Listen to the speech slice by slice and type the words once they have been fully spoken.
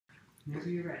Whenever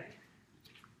you're ready.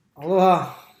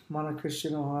 Aloha, Mana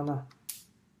Christian Ohana.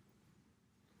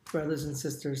 Brothers and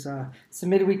sisters, it's a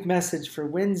midweek message for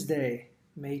Wednesday,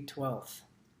 May 12th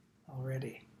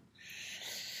already.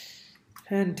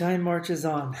 And time marches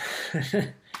on.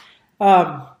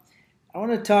 I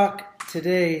want to talk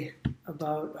today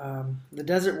about the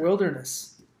desert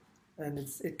wilderness. And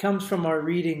it comes from our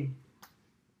reading,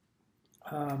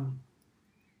 but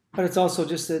it's also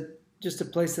just a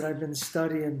place that I've been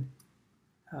studying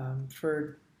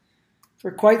for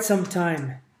quite some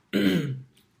time.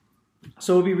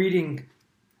 So we'll be reading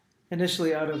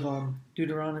initially out of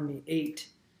Deuteronomy 8,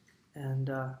 and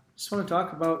just want to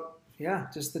talk about,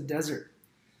 just the desert.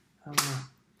 I'm going to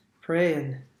pray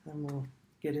and we'll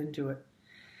get into it.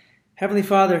 Heavenly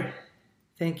Father,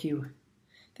 thank you.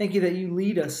 Thank you that you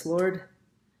lead us, Lord,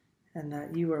 and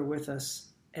that you are with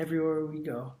us everywhere we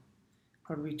go.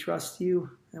 Lord, we trust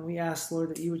you, and we ask, Lord,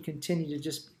 that you would continue to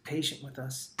just be patient with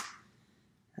us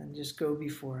and just go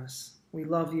before us. We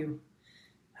love you.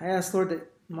 I ask, Lord, that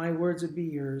my words would be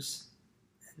yours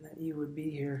and that you would be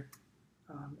here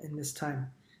in this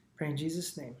time. Pray in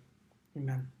Jesus' name.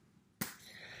 Amen.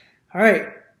 All right.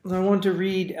 I want to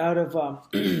read out of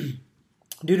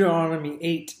Deuteronomy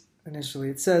 8 initially.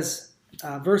 It says,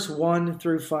 verse 1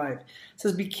 through 5. It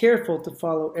says, "Be careful to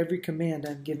follow every command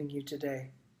I'm giving you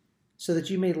today, so that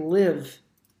you may live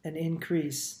and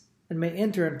increase and may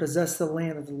enter and possess the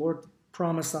land that the Lord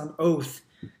promised on oath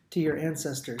to your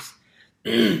ancestors.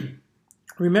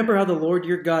 Remember how the Lord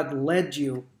your God led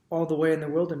you all the way in the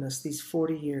wilderness these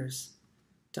 40 years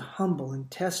to humble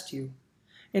and test you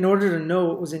in order to know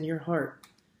what was in your heart,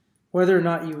 whether or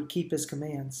not you would keep his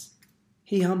commands.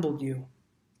 He humbled you,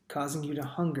 causing you to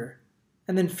hunger,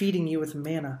 and then feeding you with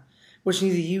manna, which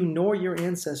neither you nor your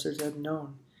ancestors had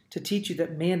known, to teach you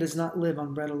that man does not live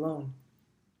on bread alone,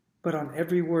 but on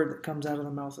every word that comes out of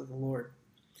the mouth of the Lord.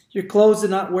 Your clothes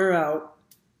did not wear out,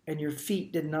 and your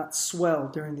feet did not swell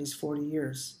during these 40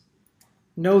 years.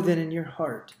 Know then in your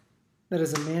heart that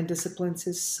as a man disciplines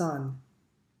his son,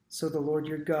 so the Lord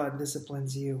your God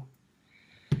disciplines you."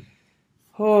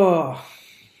 Oh,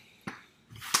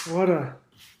 what a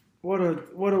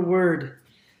word!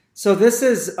 So this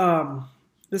is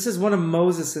one of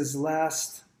Moses'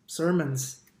 last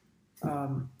sermons,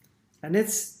 and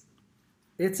it's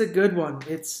a good one.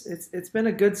 It's been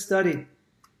a good study.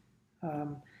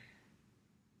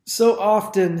 So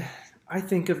often, I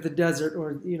think of the desert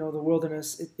or the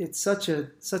wilderness. It's such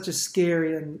a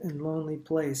scary and lonely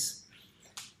place.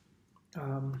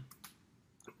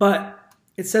 But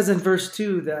it says in verse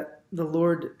 2 that the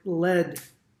Lord led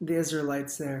the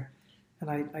Israelites there, and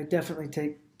I definitely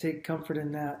take comfort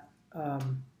in that.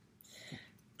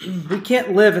 We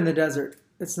can't live in the desert.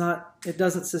 It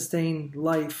doesn't sustain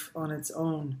life on its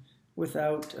own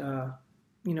without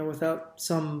without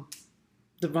some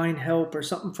divine help or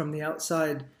something from the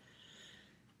outside.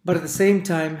 But at the same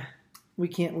time, we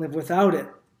can't live without it.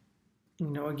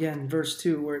 Again, verse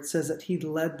 2, where it says that he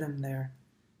led them there.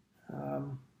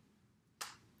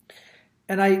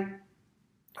 And I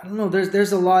don't know,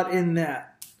 there's a lot in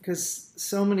that, because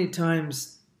so many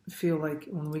times I feel like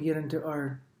when we get into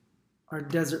our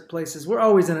desert places, we're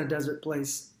always in a desert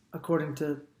place according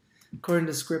to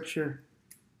Scripture.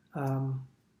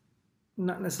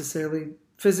 Not necessarily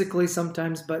physically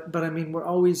sometimes, but I mean, we're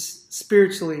always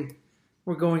spiritually,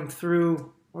 we're going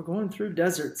through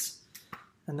deserts,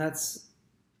 and that's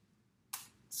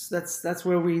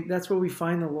where we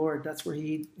find the Lord. That's where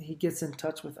he gets in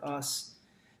touch with us.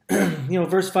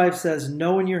 Verse 5 says,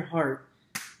 "Know in your heart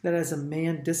that as a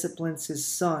man disciplines his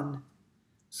son,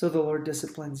 so the Lord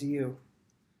disciplines you."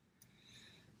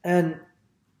 And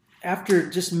after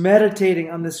just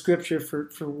meditating on this scripture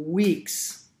for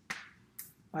weeks,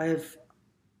 I've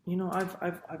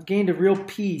gained a real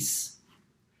peace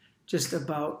just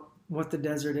about what the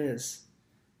desert is.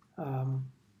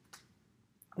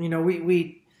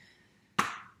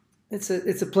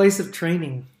 It's a place of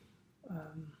training,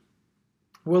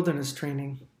 wilderness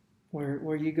training,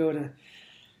 where you go to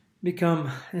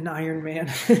become an Iron Man.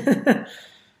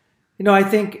 I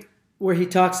think where he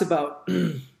talks about,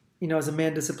 as a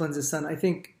man disciplines his son, I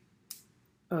think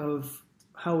of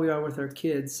how we are with our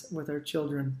kids, with our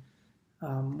children.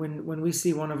 When we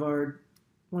see one of our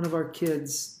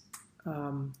kids,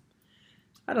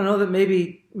 I don't know, that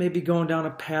maybe going down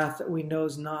a path that we know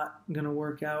is not going to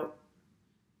work out,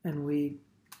 and we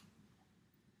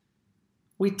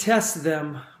test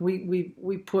them. We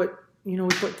put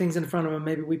things in front of them.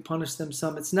 Maybe we punish them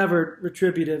some. It's never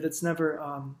retributive. It's never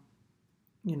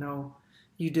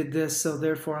you did this, so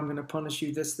therefore I'm going to punish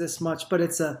you this much. But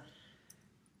it's a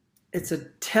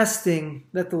testing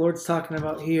that the Lord's talking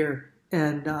about here,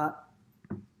 And the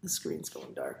screen's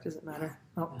going dark. Does it matter?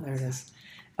 Oh, there it is.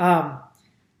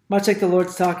 Much like the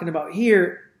Lord's talking about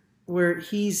here, where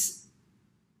He's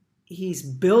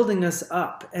building us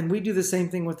up, and we do the same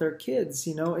thing with our kids.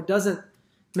 It doesn't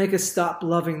make us stop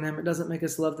loving them. It doesn't make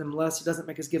us love them less. It doesn't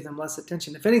make us give them less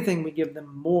attention. If anything, we give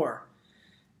them more.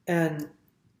 And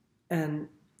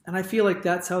I feel like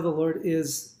that's how the Lord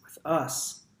is with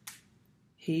us.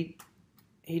 He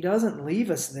doesn't leave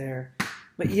us there,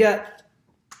 but yet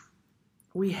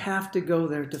we have to go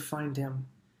there to find Him.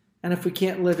 And if we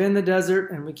can't live in the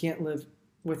desert and we can't live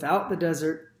without the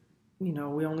desert, we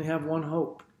only have one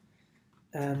hope.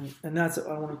 And that's what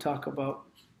I want to talk about.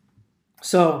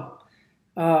 So,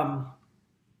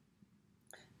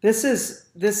 this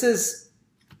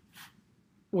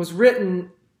was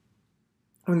written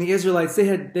when the Israelites, they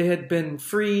had been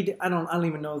freed. I don't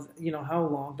even know how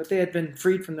long, but they had been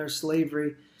freed from their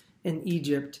slavery in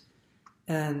Egypt,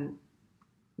 and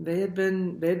they had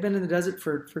been in the desert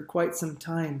for quite some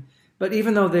time. But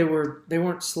even though they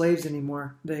weren't slaves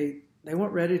anymore, they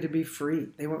weren't ready to be free.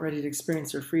 They weren't ready to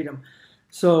experience their freedom.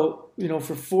 So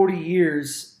for 40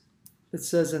 years, it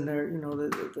says in there,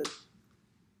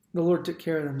 the Lord took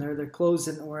care of them. Their clothes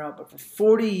didn't wear out, but for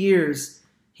 40 years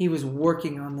He was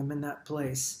working on them in that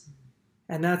place.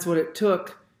 And that's what it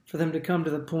took for them to come to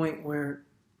the point where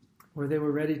they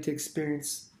were ready to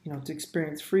experience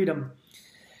freedom.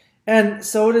 And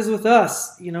so it is with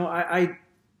us. I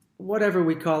whatever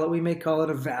we call it, we may call it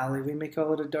a valley, we may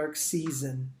call it a dark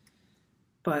season,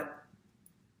 but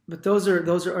those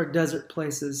are our desert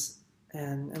places.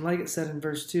 And like it said in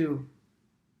verse 2,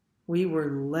 we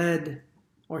were led,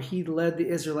 or He led the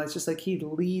Israelites, just like He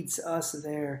leads us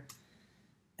there.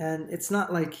 And it's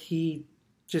not like He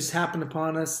just happened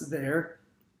upon us there.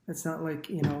 It's not like,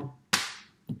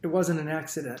 it wasn't an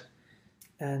accident.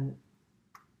 And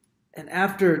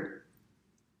after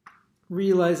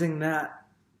realizing that,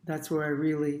 that's where I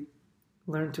really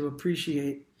learned to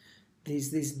appreciate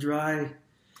these dry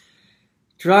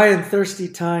and thirsty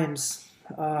times.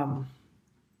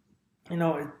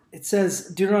 It says,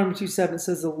 Deuteronomy 2:7, it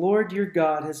says, "The Lord your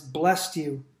God has blessed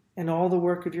you in all the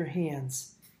work of your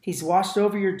hands. He's watched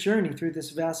over your journey through this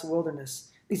vast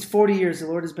wilderness. These 40 years the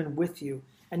Lord has been with you,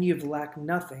 and you have lacked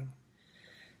nothing."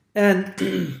 And,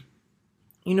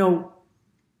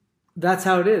 that's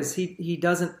how it is. He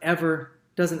doesn't ever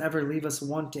leave us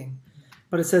wanting.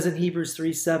 But it says in Hebrews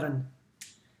 3:7,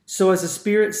 "So as the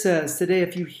Spirit says, today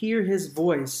if you hear His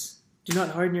voice, do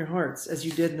not harden your hearts as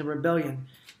you did in the rebellion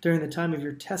during the time of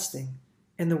your testing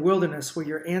in the wilderness where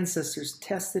your ancestors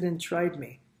tested and tried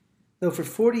me. Though for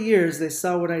 40 years they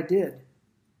saw what I did.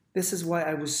 This is why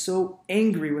I was so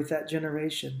angry with that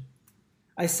generation.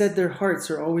 I said their hearts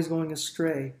are always going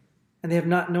astray, and they have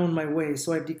not known my ways,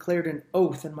 so I have declared an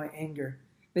oath in my anger.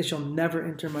 They shall never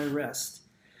enter my rest."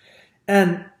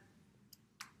 And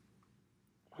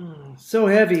so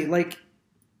heavy, like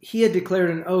He had declared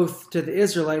an oath to the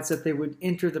Israelites that they would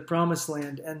enter the promised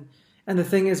land. And the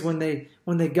thing is, when they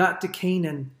got to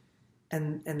Canaan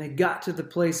and they got to the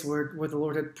place where the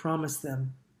Lord had promised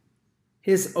them,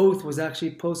 His oath was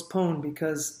actually postponed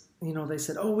because, they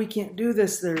said, "Oh, we can't do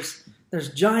this. There's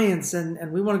giants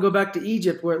and we want to go back to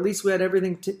Egypt where at least we had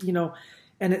everything to,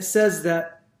 and it says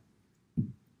that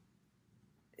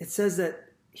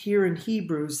here in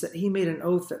Hebrews that He made an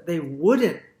oath that they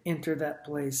wouldn't enter that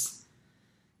place.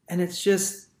 And it's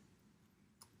just,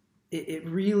 it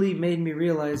really made me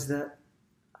realize that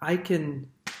I can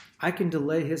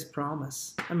delay His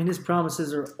promise. I mean, His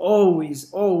promises are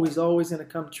always, always, always going to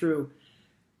come true.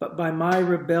 But by my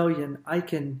rebellion, I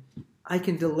can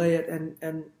delay it,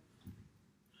 and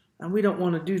we don't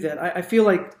want to do that. I feel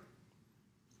like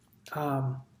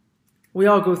we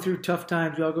all go through tough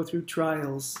times. We all go through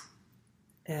trials.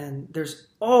 And there's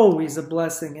always a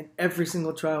blessing in every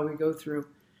single trial we go through.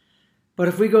 But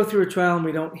if we go through a trial and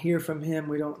we don't hear from Him,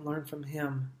 we don't learn from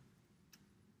Him,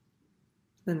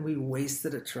 then we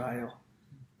wasted a trial.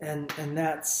 And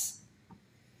that's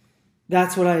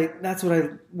what I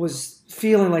was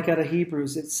feeling like out of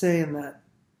Hebrews. It's saying that,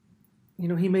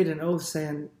 He made an oath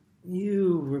saying,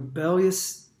 "You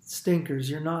rebellious stinkers,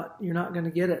 you're not going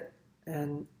to get it."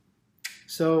 And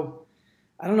so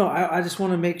I don't know. I just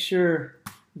want to make sure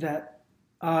that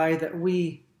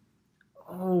we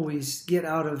always get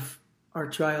out of our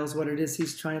trials what it is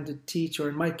He's trying to teach, or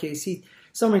in my case,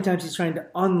 so many times He's trying to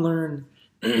unlearn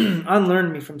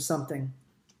me from something.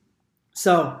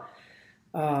 So,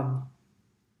 and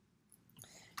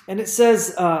it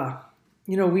says,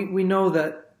 we know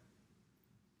that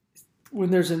when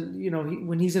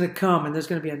when He's going to come and there's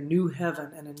going to be a new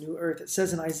heaven and a new earth. It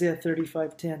says in Isaiah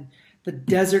 35:10, The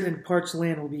desert and parched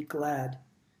land will be glad.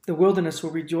 The wilderness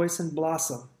will rejoice and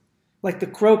blossom. Like the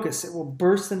crocus, it will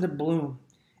burst into bloom.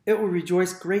 It will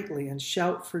rejoice greatly and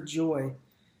shout for joy.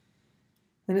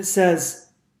 And it says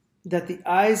that the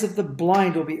eyes of the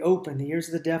blind will be open, the ears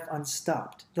of the deaf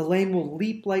unstopped. The lame will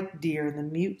leap like deer, and the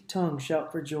mute tongue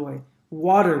shout for joy.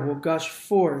 Water will gush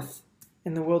forth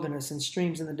in the wilderness and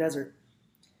streams in the desert.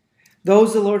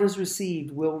 Those the Lord has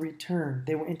received will return.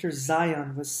 They will enter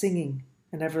Zion with singing,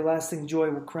 and everlasting joy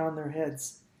will crown their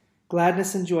heads.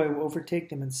 Gladness and joy will overtake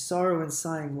them, and sorrow and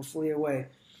sighing will flee away.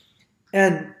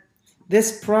 And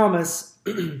this promise,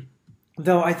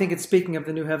 though I think it's speaking of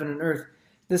the new heaven and earth,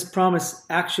 this promise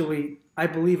actually, I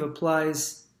believe,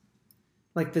 applies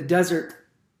like the desert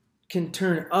can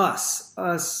turn us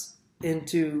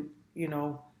into,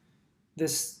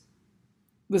 this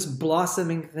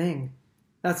blossoming thing.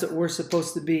 That's what we're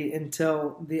supposed to be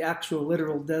until the actual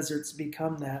literal deserts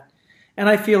become that. And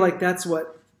I feel like that's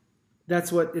what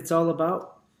it's all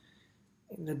about.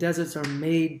 The deserts are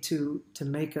made to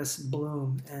make us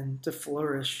bloom and to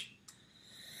flourish.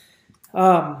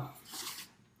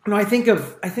 I think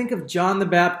of John the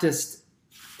Baptist.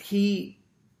 He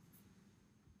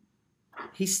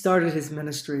started his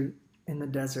ministry in the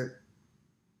desert,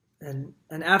 and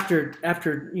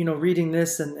after reading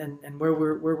this and where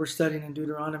we're studying in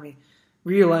Deuteronomy,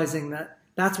 realizing that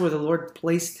that's where the Lord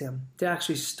placed him to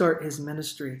actually start his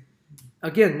ministry.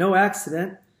 Again, no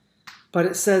accident, but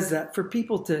it says that for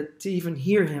people to even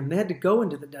hear him, they had to go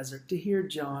into the desert to hear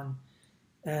John.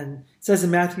 And it says in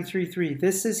Matthew 3:3,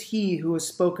 this is he who was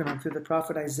spoken of through the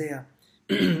prophet Isaiah,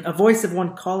 a voice of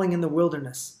one calling in the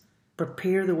wilderness,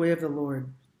 prepare the way of the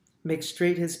Lord, make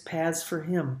straight his paths for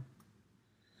him.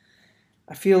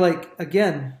 I feel like,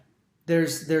 again,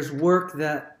 there's work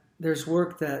that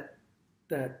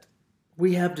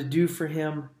we have to do for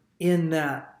him in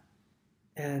that,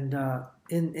 and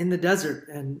in the desert,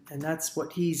 and that's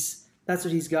what he's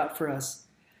got for us.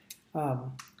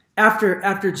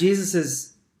 After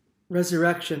Jesus's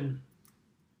resurrection,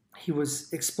 he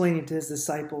was explaining to his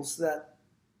disciples that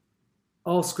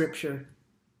all Scripture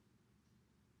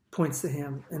points to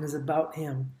him and is about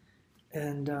him.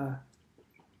 And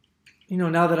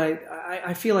now that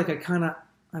I feel like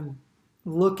I'm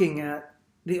looking at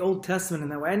the Old Testament in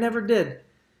that way. I never did,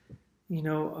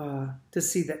 to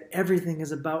see that everything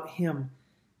is about him,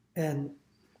 and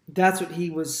that's what he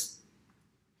was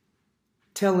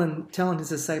telling his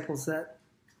disciples, that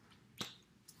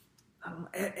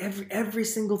every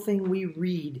single thing we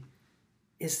read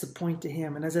is to point to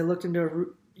him. And as I looked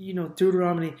into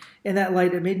Deuteronomy in that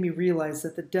light, it made me realize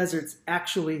that the desert's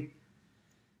actually,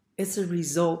 it's a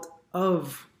result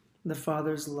of the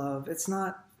Father's love. It's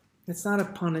not a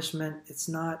punishment. It's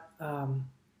not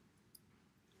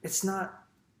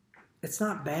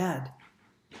bad.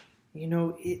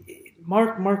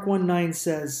 Mark 1:9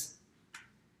 says,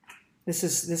 this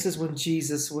is when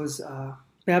Jesus was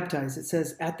baptized. It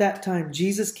says, at that time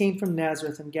Jesus came from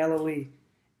Nazareth in Galilee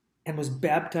and was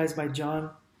baptized by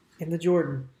John in the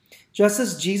Jordan. Just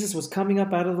as Jesus was coming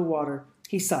up out of the water,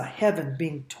 he saw heaven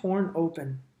being torn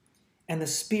open and the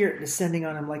Spirit descending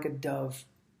on him like a dove.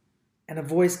 And a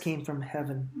voice came from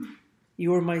heaven,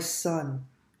 you are my Son,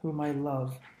 whom I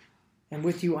love, and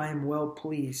with you I am well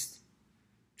pleased.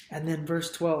 And then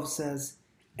verse 12 says,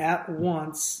 at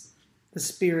once the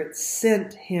Spirit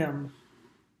sent him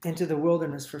into the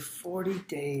wilderness for 40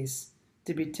 days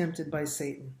to be tempted by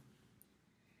Satan.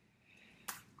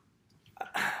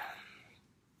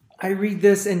 I read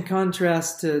this in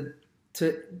contrast to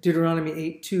Deuteronomy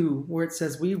 8:2, where it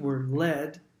says we were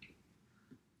led.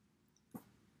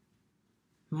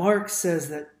 Mark says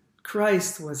that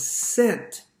Christ was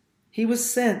sent. He was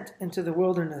sent into the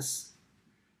wilderness.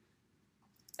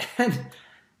 And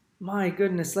my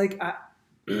goodness,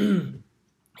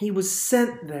 he was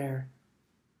sent there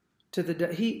to the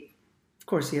of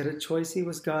course he had a choice. He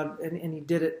was God, and he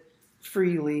did it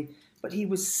freely, but he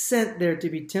was sent there to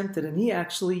be tempted. And he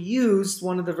actually used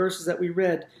one of the verses that we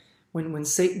read when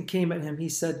Satan came at him. He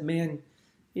said, man,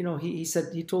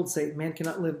 he told Satan, man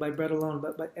cannot live by bread alone,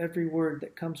 but by every word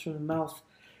that comes from the mouth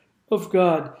of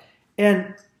God.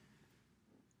 And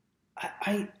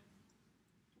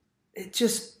it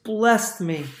just blessed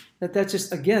me that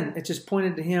just, again, it just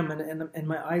pointed to him, and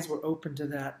my eyes were open to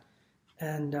that.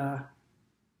 And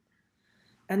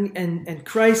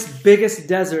Christ's biggest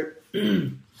desert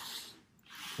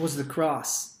was the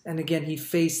cross. And again, he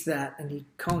faced that and he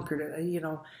conquered it.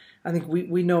 I think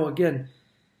we know, again,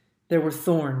 there were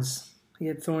thorns. He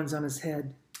had thorns on his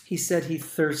head. He said he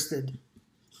thirsted.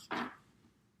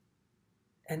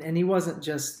 And he wasn't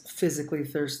just physically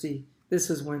thirsty. This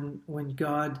is when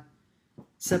God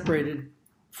separated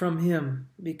from him,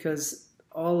 because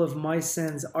all of my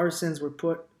sins, our sins, were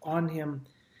put on him.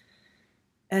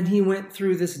 And he went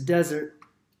through this desert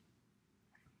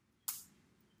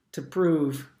to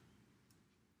prove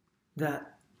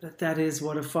that is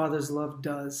what a father's love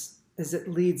does, is it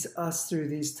leads us through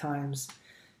these times.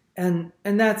 And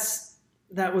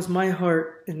that was my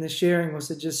heart in the sharing, was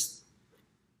to just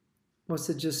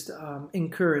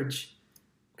encourage,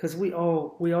 because we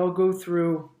all go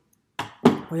through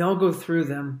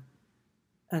them,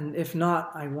 and if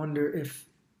not, I wonder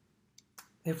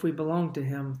if we belong to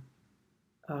him.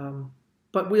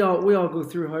 But we all go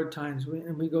through hard times,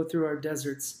 and we go through our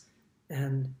deserts.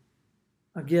 And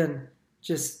again,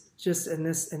 just in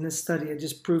this study, it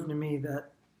just proved to me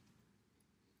that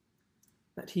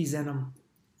he's in them.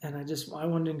 And I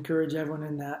want to encourage everyone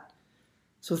in that.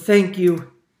 So thank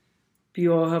you.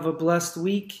 You all have a blessed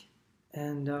week,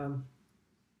 and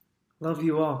love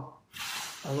you all.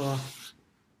 Aloha.